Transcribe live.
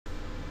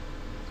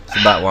It's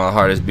about one of the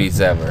hardest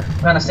beats ever.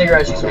 What kind of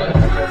cigarettes you smoke? What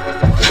kind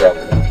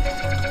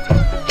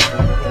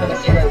of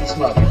cigarettes you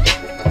smoke?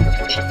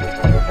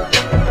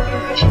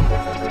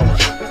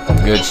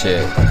 Good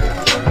shit.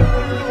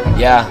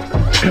 Yeah.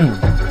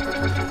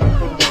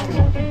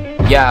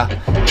 Yeah.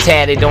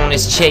 Tatted on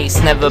his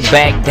chase, never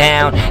back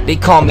down. They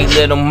call me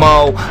Lil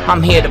Mo.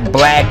 I'm here to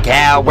black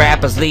out.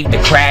 Rappers leave the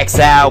cracks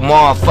out.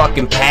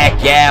 Motherfucking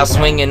pack out.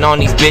 Swinging on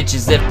these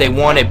bitches if they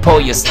want it.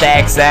 Pull your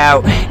stacks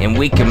out and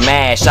we can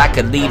mash. I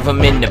could leave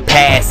them in the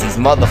past. These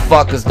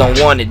motherfuckers don't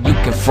want it. You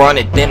confront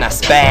it, then I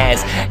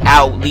spaz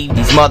out. Leave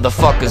these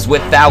motherfuckers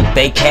without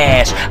they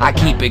cash. I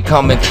keep it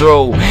coming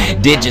through.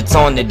 Digits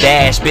on the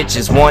dash.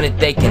 Bitches want it,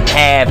 they can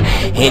have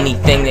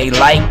anything they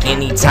like,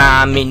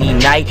 anytime, any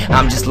night.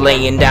 I'm just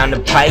laying down the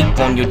pipe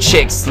on your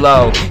chick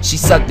slow. She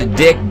sucked the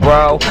dick,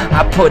 bro.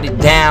 I put it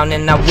down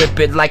and I whip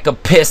it like a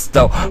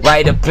pistol,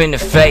 right up in the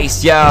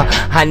face, yo.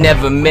 I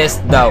never miss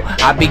though.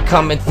 I be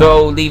coming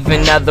through,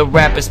 leaving other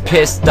rappers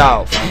pissed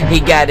off. He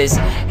got his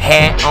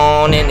hat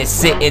on and it's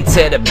sitting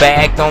to the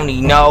back.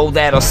 Only know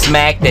that'll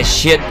smack that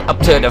shit up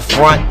to the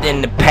front.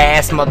 In the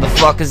past,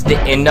 motherfuckers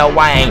didn't know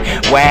I ain't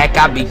whack.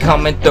 I be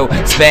coming through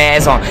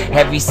spaz on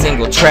every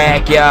single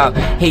track, yo.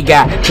 He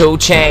got 2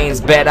 chains,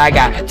 bet I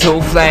got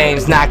 2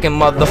 flames, knocking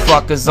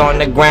motherfuckers on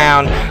the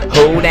ground.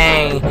 Who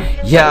they?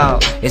 Yo,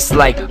 it's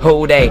like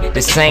who they?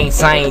 The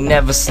Saints, I ain't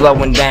never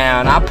slowing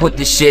down. I put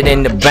this shit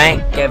in the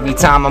bank every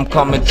time I'm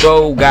coming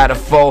through. Got a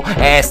full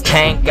ass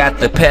tank, got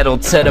the pedal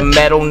to the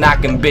metal,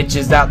 knocking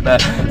bitches out the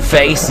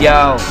face,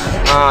 yo.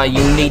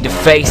 You need to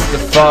face the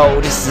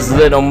foe. This is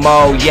Lil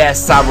Mo.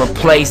 Yes, I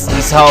replace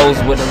these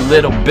hoes with a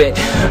little bit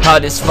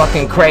of this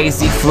fucking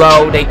crazy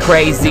flow. They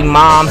crazy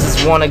moms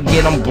just wanna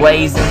get them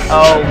blazing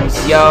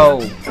O's,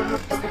 yo.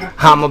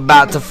 I'm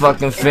about to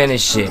fucking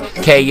finish it.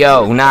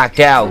 KO, knock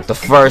out, the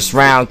first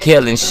round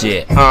killing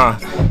shit.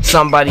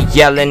 Somebody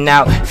yelling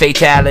out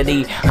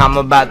fatality. I'm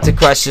about to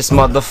crush this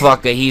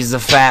motherfucker, he's a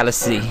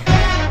fallacy.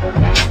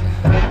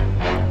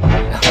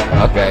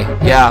 Okay,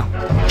 yeah.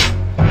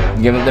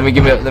 Let me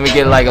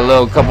get like a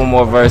little couple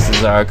more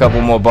verses or a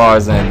couple more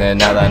bars in there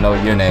now that I know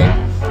your name.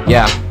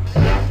 Yeah.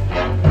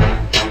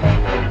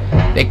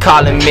 They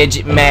call him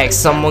Midget Mac.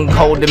 Someone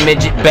hold the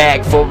midget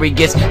back before he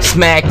gets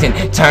smacked and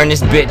turn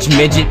this bitch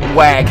midget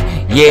whack.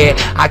 Yeah,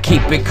 I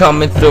keep it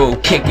coming through,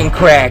 kicking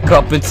crack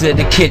up into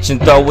the kitchen,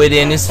 throw it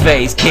in his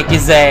face, kick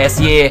his ass.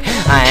 Yeah,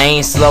 I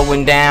ain't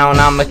slowing down,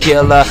 I'm a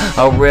killer,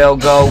 a real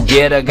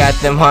go-getter. Got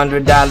them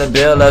 $100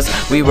 billers,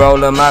 we roll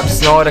them up,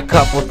 snort a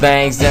couple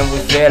things, then we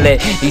feel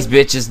it. These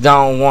bitches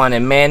don't want it,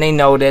 man, they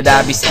know that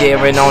I be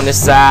steering on the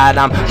side.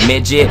 I'm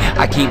midget,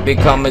 I keep it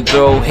coming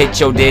through, hit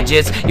your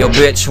digits. Your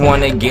bitch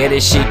wanna get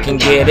it, she can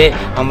get it.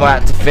 I'm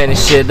about to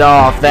finish it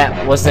off,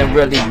 that wasn't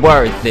really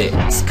worth it.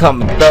 It's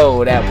coming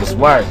through, that was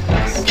worth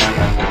it.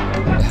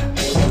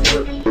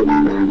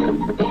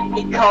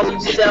 He calls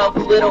himself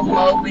Lil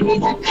Mo, but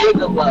he's a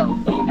gigolo.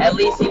 At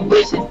least he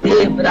wishes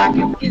did, but I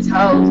can his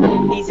hoes.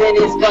 He's in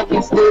his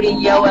fucking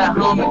studio at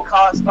home, it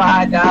costs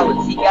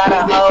 $5. He got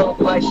a hoe,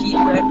 but she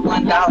worth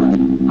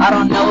 $1. I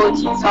don't know what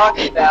you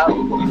talking about.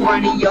 You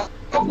front of your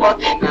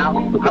fucking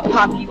mouth. I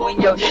pop you in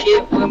your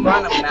shit, we'll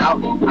run them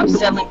out. I'm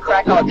selling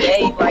crack all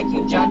day like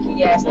you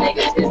junkie ass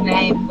niggas. His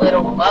name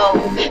Lil Mo.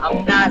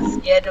 I'm not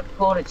scared to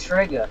pull the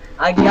trigger.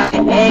 I got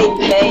an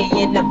AK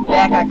in the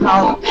back, I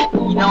call him.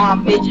 You know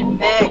I'm Midget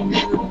Mac,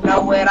 you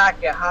know what I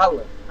can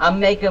holler. I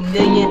make $1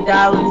 million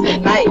a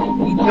night.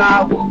 You know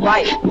I will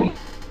fight.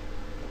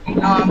 You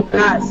know I'm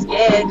not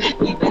scared,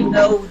 even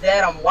though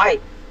that I'm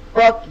white.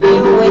 Fuck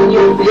you and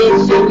your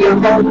bitch and your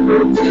whole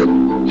crew too.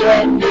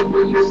 Yeah,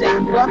 nigga, you say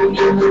fuck me,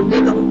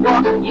 nigga,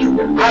 fuck you.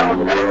 I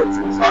don't know what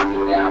you're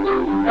talking about.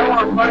 No,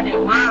 I'm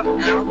running my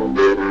mouth.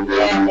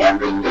 Yeah,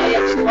 every day I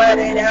sweat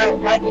it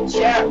out like a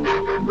chap.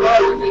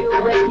 Fuck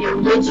you and your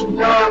bitch, you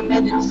know I'm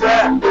in the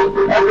trap.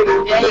 Every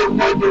day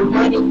making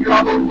money,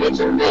 call me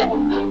Midget Mac.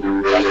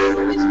 Yeah,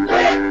 you is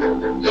black.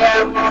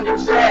 Yeah, I'm on the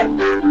track.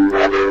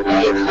 Every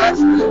day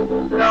hustling, you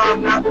know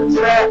I'm out the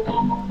trap.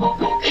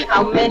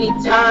 How many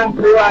times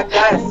do I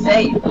gotta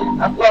say it?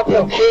 I fucked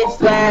your bitch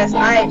last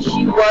night,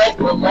 she was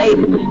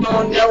related. You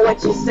don't know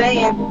what you're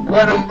saying,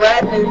 but I'm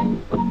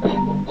rapping.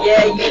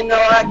 Yeah, you know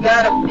I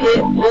got a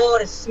pit bull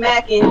to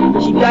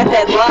smacking. She got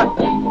that lock,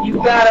 you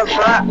got a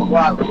rock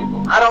wallet.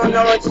 I don't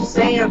know what you're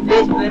saying,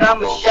 bitch, but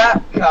I'm a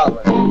shot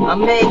caller. I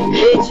make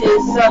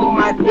bitches suck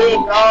my dick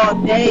all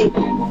day.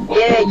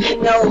 Yeah, you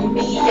know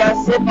me, I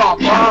sip on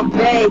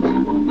Bombay.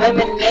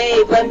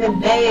 Lemonade,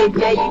 lemonade,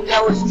 yeah, you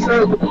know it's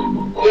true.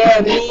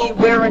 Yeah, me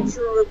wearing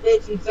true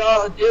religions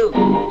all do.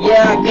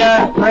 Yeah, I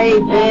got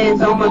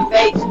Ray-Bans on my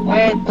face,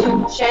 wearing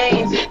 2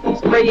 chains,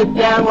 spray it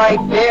down like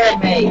bear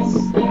mace.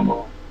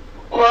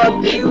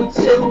 Fuck you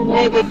too,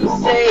 nigga, you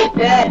say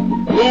that.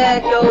 Yeah,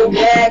 go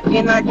back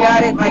and I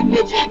got it like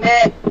Midget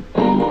Mac.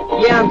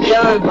 Yeah, I'm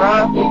done,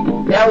 bro.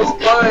 That was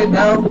fun,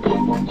 though.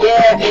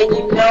 Yeah, and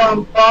you know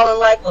I'm falling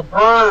like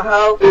LeBron,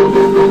 ho.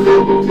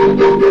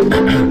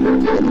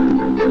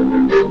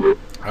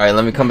 All right,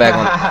 let me come back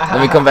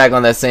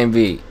on that same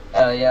beat.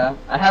 Oh yeah,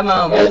 I have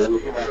my own. Let me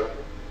come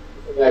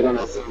back on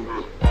that same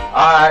beat.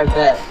 Alright,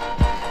 bet.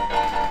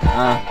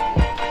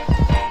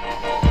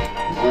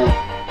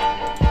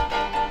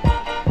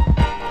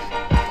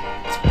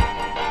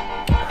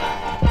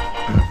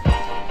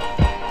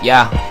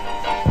 Yeah.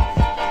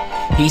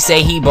 He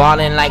say he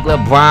ballin' like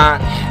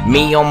LeBron,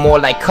 me I'm more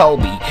like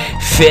Kobe.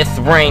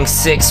 5th ring,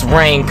 6th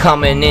ring,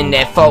 coming in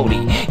that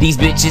 40. These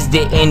bitches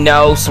didn't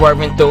know,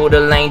 swerving through the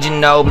lane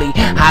Ginobili.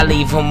 I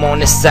leave them on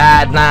the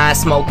sideline,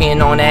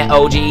 smoking on that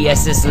OG.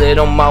 Yes, it's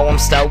Lil Mo I'm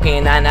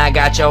stoking, and I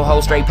got your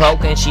hoe straight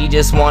poking. She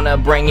just wanna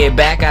bring it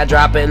back, I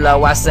drop it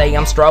low, I say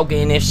I'm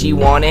stroking. If she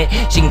want it,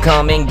 she can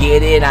come and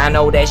get it. I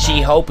know that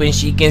she hoping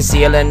she can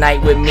seal a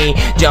night with me,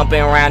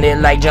 jumping around it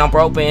like jump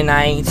roping.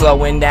 I ain't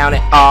slowing down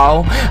at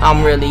all,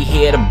 I'm really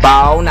here to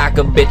ball, knock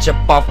a bitch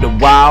up off the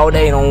wall.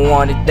 They don't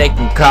want it, they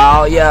can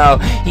call. Yo,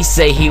 he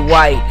say he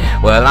white,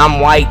 well I'm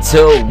white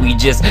too. We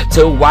just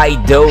two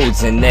white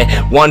dudes, and then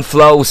one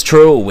flow's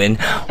true and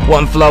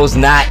one flow's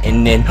not,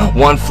 and then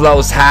one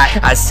flow's hot.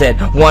 I said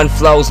one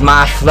flow's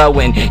my flow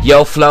and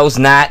your flow's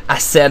not. I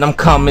said I'm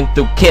coming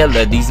through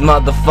killer, these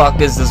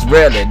motherfuckers is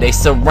realer. They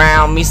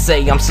surround me,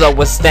 say I'm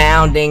so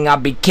astounding, I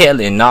be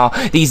killing all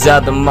these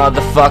other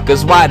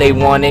motherfuckers. Why they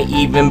wanna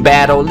even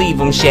battle? Leave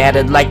them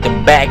shattered like the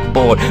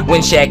backboard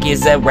when Shaq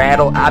is a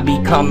rattle. I be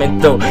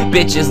coming through,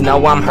 bitches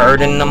know I'm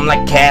hurting them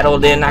like cattle,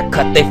 then I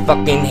cut they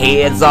fucking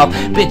heads off.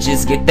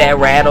 Bitches get that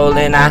rattle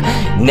and I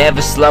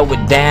never slow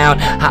it down,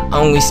 I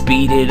only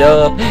speed it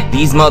up.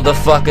 These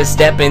motherfuckers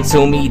step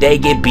into me, they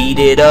get beat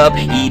it up,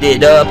 eat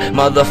it up,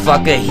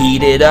 motherfucker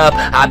heat it up.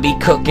 I be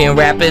cooking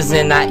rappers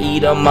and I eat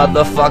them,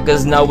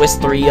 motherfuckers know it's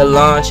 3 at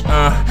lunch.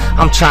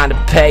 I'm trying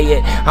to pay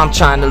it, I'm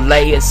trying to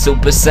lay it,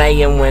 Super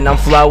Saiyan when I'm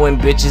flowing.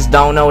 Bitches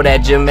don't know that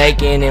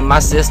Jamaican in my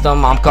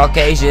system, I'm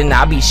Caucasian.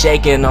 I be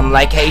shaking them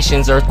like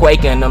Haitians,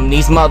 earthquaking them.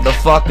 These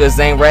motherfuckers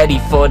ain't ready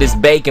for this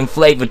bacon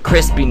flavored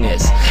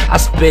crispiness. I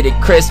spit it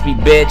crispy,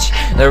 bitch,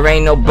 there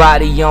ain't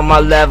nobody on my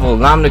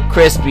level, I'm the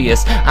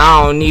crispiest.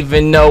 I don't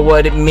even know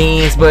what it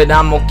means, but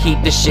I'm gonna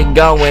keep this shit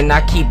going.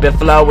 I keep it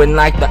flowing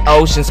like the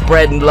ocean,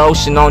 spreading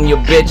lotion on your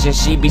bitch, and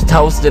she be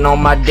toasting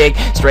on my dick,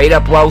 straight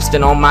up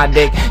roasting on my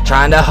dick,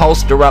 trying to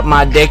holster up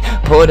my dick,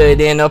 put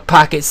it in a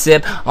pocket,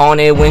 sip on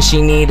it when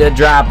she need a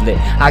droplet.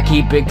 I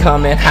keep it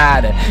coming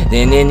hotter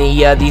than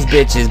any of these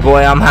bitches,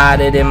 boy I'm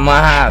hotter than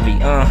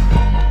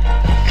Mojave.